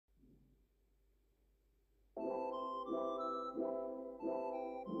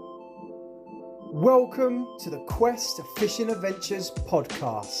Welcome to the Quest of Fishing Adventures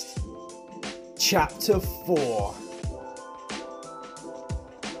podcast, Chapter 4.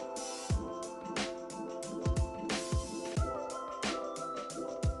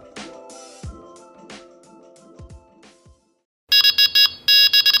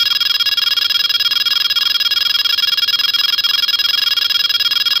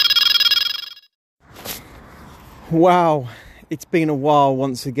 Wow, it's been a while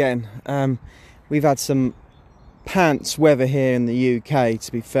once again. We've had some pants weather here in the UK, to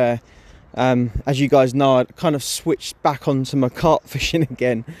be fair. As you guys know, I kind of switched back onto my carp fishing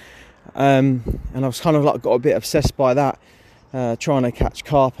again. And I was kind of like got a bit obsessed by that, trying to catch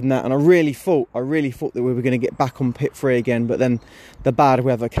carp and that. And I really thought that we were going to get back on pit 3 again, but then the bad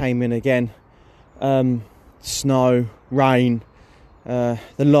weather came in again. Snow, rain, the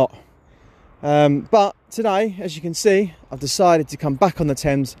lot. But today, as you can see, I've decided to come back on the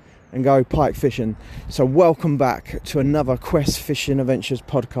Thames and go pike fishing. So welcome back to another Quest Fishing Adventures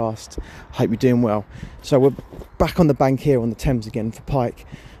podcast. Hope you're doing well. So we're back on the bank here on the Thames again for pike.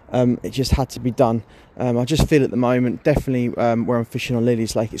 It just had to be done. I just feel at the moment, definitely where I'm fishing on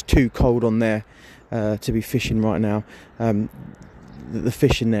Lily's Lake, it's too cold on there to be fishing right now. The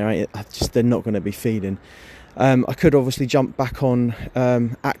fish in there, they're not going to be feeding. I could obviously jump back on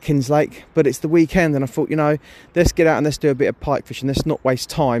Atkins Lake, but it's the weekend and I thought, let's get out and let's do a bit of pike fishing. Let's not waste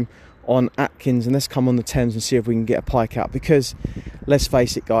time on Atkins and let's come on the Thames and see if we can get a pike out, because let's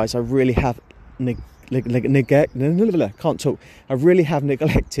face it guys, I really have neglected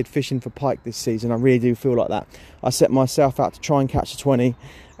fishing for pike this season. I really do feel like that. I set myself out to try and catch a 20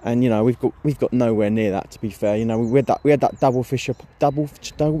 and we've got nowhere near that, to be fair. We had that double figure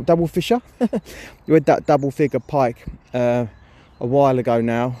pike a while ago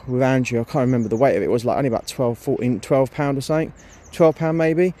now with Andrew. I can't remember the weight of it. It was like only about 12 pound or something, 12 pound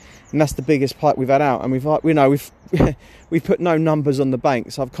maybe, and that's the biggest pike we've had out. And we've put no numbers on the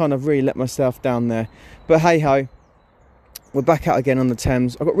bank, so I've kind of really let myself down there. But hey ho, we're back out again on the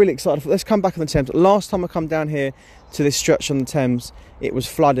Thames. I got really excited. Let's come back on the Thames. Last time I come down here to this stretch on the Thames, it was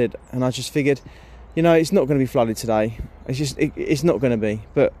flooded, and I just figured, it's not going to be flooded today. It's not going to be.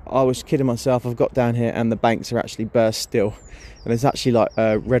 But I was kidding myself. I've got down here, and the banks are actually burst still, and there's actually like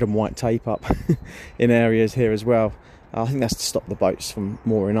red and white tape up in areas here as well. I think that's to stop the boats from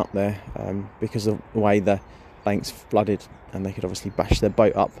mooring up there, because of the way the banks flooded, and they could obviously bash their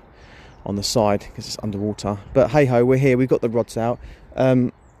boat up on the side because it's underwater. But hey ho, we're here, we've got the rods out.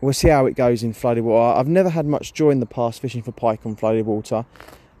 We'll see how it goes in flooded water. I've never had much joy in the past fishing for pike on flooded water,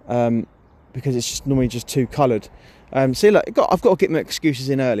 because it's just normally just too coloured. See, look, I've got to get my excuses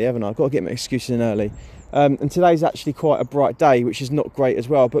in early, haven't I? I've got to get my excuses in early. And today's actually quite a bright day, which is not great as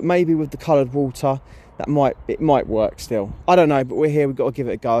well, but maybe with the coloured water it might work still. I don't know, but we're here, we've got to give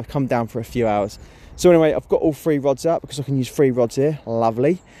it a go. I've come down for a few hours. So anyway, I've got all 3 rods out because I can use 3 rods here.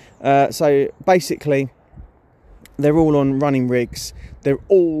 Lovely. So basically, they're all on running rigs. They're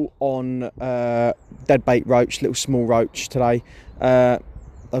all on deadbait roach, little small roach today. I've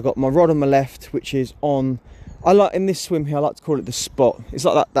got my rod on my left, which is on, in this swim here, I like to call it the spot. It's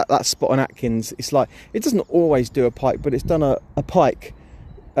like that spot on Atkins. It's like, it doesn't always do a pike, but it's done a pike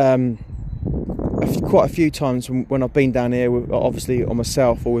quite a few times when I've been down here, obviously on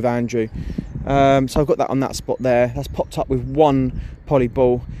myself or with Andrew. So I've got that on that spot there. That's popped up with 1 poly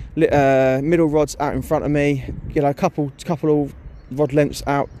ball. Middle rod's out in front of me. A couple of rod lengths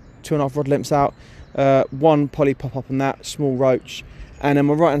out, 2.5 rod lengths out. 1 poly pop up on that, small roach. And then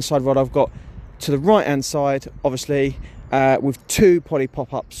my right hand side rod, I've got to the right hand side, obviously, with 2 poly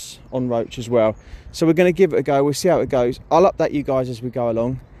pop ups on roach as well. So we're going to give it a go. We'll see how it goes. I'll update you guys as we go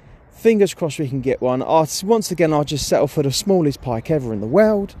along. Fingers crossed we can get one. Once again, I'll just settle for the smallest pike ever in the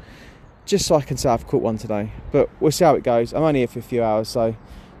world, just so I can say I've caught one today. But we'll see how it goes. I'm only here for a few hours, so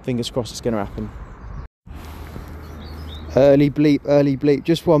fingers crossed it's going to happen. Early bleep,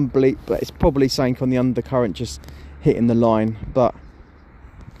 just 1 bleep, but it's probably something on the undercurrent just hitting the line. But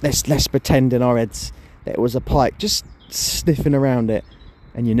let's pretend in our heads that it was a pike just sniffing around it,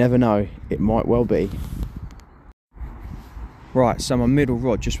 and you never know, it might well be. Right, so my middle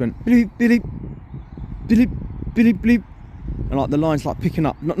rod just went bleep, bleep, bleep, bleep, bleep, and like the line's like picking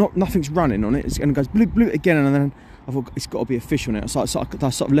up. Nothing's running on it. It's going to go bleep, bleep again, and then I thought it's got to be a fish on it. So I sort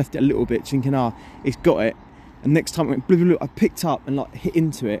of left it a little bit, thinking, it's got it. And next time it went bleep, bleep, I picked up and like hit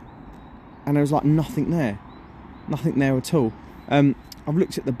into it, and there was like nothing there at all. I've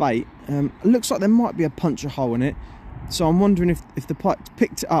looked at the bait. It looks like there might be a puncture hole in it. So I'm wondering if the pike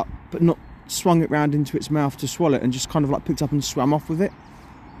picked it up but not swung it round into its mouth to swallow it, and just kind of like picked up and swam off with it.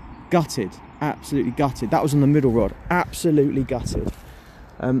 Gutted, absolutely gutted. That was on the middle rod, absolutely gutted.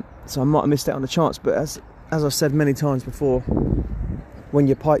 So I might have missed out on the chance. But as I've said many times before, when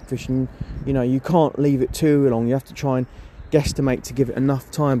you're pike fishing, you know, you can't leave it too long. You have to try and guesstimate to give it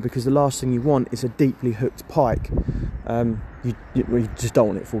enough time, because the last thing you want is a deeply hooked pike. You just don't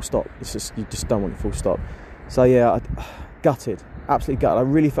want it full stop. It's just, you just don't want it full stop. So yeah, gutted, absolutely gutted. I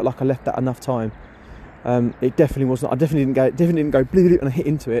really felt like I left that enough time. It definitely wasn't. I definitely didn't go bleed and I hit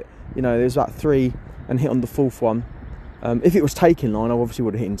into it. You know, there was about 3 and hit on the 4th one. If it was taking line, I obviously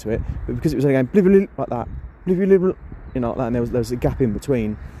would have hit into it. But because it was only going like that, you know, like that, and there was a gap in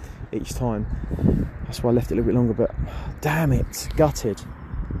between each time. That's why I left it a little bit longer. But damn it, gutted.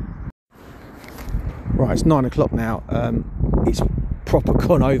 Right, it's 9 o'clock now. It's proper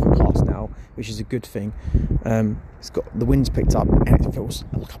gone overcast now, which is a good thing. It's got the wind's picked up and it feels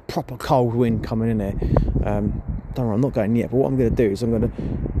like a proper cold wind coming in there. Don't worry, I'm not going yet, but what I'm going to do is I'm going to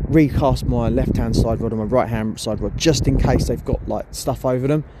recast my left hand side rod and my right hand side rod, just in case they've got like stuff over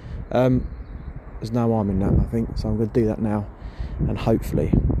them. There's no harm in that, I think, so I'm going to do that now, and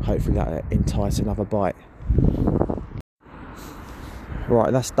hopefully that'll entice another bite.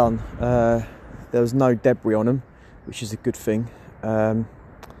 Right, that's done. There was no debris on them, which is a good thing. And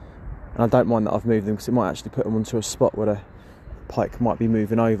I don't mind that I've moved them, because it might actually put them onto a spot where the pike might be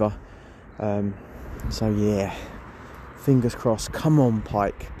moving over. So yeah, fingers crossed. Come on,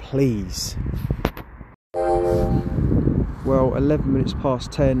 pike, please. Well, 11 minutes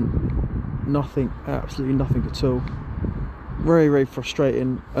past 10, nothing, absolutely nothing at all. Very, very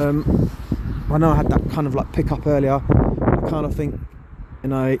frustrating. I know I had that kind of like pick up earlier. I kind of think, you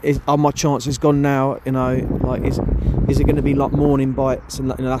know, are my chances gone now? You know, like is it going to be like morning bites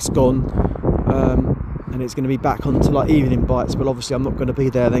and, you know, that's gone, and it's going to be back onto like evening bites? But obviously I'm not going to be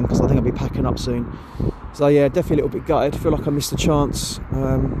there then, because I think I'll be packing up soon. So yeah, definitely a little bit gutted. I feel like I missed a chance,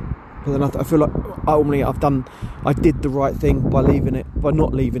 but then I feel like ultimately I did the right thing by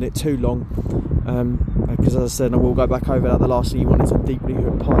not leaving it too long, because as I said, I will go back over that. The last thing you want is a deeply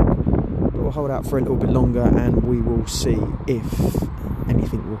hooked pike. But we'll hold out for a little bit longer and we will see if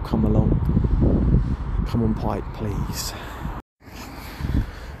anything will come along. Come on, pike, please.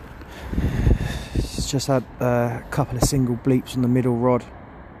 Just had a couple of single bleeps on the middle rod.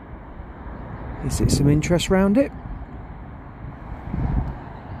 Is it some interest round it?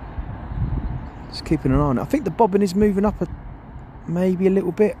 Just keeping an eye on it. I think the bobbin is moving up maybe a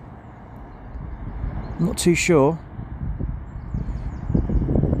little bit. I'm not too sure.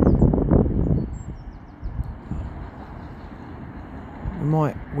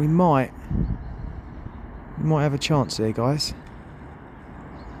 We might have a chance here, guys.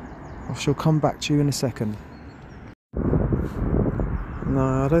 I shall come back to you in a second.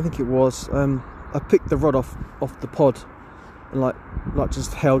 No, I don't think it was. I picked the rod off the pod and like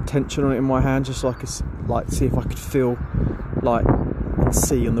just held tension on it in my hand, just so I could like see if I could feel like and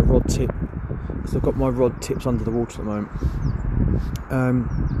see on the rod tip. So I've got my rod tips under the water at the moment,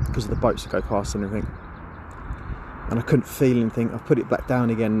 because of the boats that go past and everything. And I couldn't feel anything. I put it back down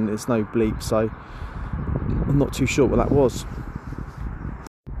again and there's no bleep, so I'm not too sure what that was.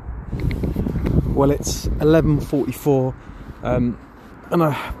 Well, it's 11:44, and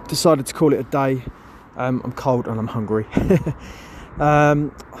I decided to call it a day. I'm cold and I'm hungry. I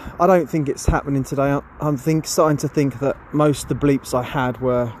don't think it's happening today. I'm starting to think that most of the bleeps I had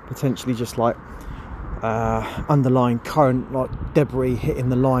were potentially just like underlying current, like debris hitting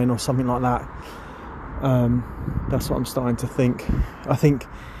the line or something like that. That's what I'm starting to think. I think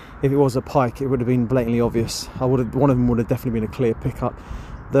if it was a pike, it would have been blatantly obvious. One of them would have definitely been a clear pickup.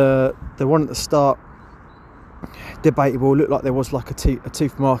 The one at the start, debatable. Looked like there was like a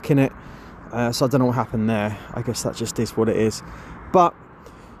tooth mark in it. So I don't know what happened there. I guess that just is what it is. But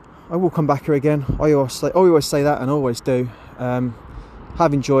I will come back here again. I always say that, and I always do.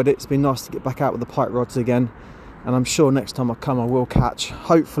 Have enjoyed it. It's been nice to get back out with the pike rods again, and I'm sure next time I come I will catch.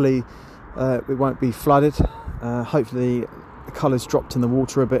 Hopefully it won't be flooded. Hopefully the colour's dropped in the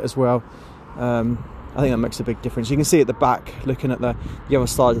water a bit as well. I think that makes a big difference. You can see at the back, looking at the other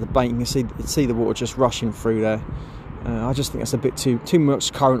side of the bank, you can see the water just rushing through there. I just think that's a bit too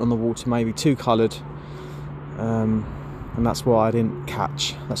much current on the water, maybe too coloured, and that's why I didn't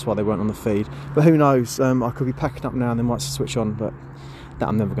catch. That's why they weren't on the feed. But who knows? I could be packing up now and they might switch on, but that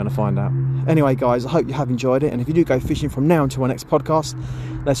I'm never going to find out. Anyway, guys, I hope you have enjoyed it, and if you do go fishing from now until our next podcast,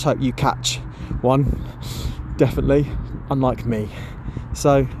 let's hope you catch one, definitely, unlike me.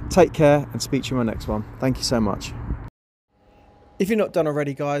 So take care and speak to you in my next one. Thank you so much. If you're not done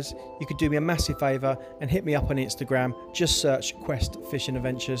already, guys, you could do me a massive favour and hit me up on Instagram. Just search Quest Fishing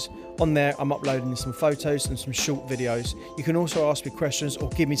Adventures. On there, I'm uploading some photos and some short videos. You can also ask me questions or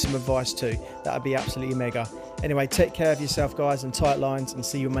give me some advice too. That would be absolutely mega. Anyway, take care of yourself, guys, and tight lines, and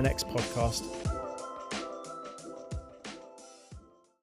see you in my next podcast.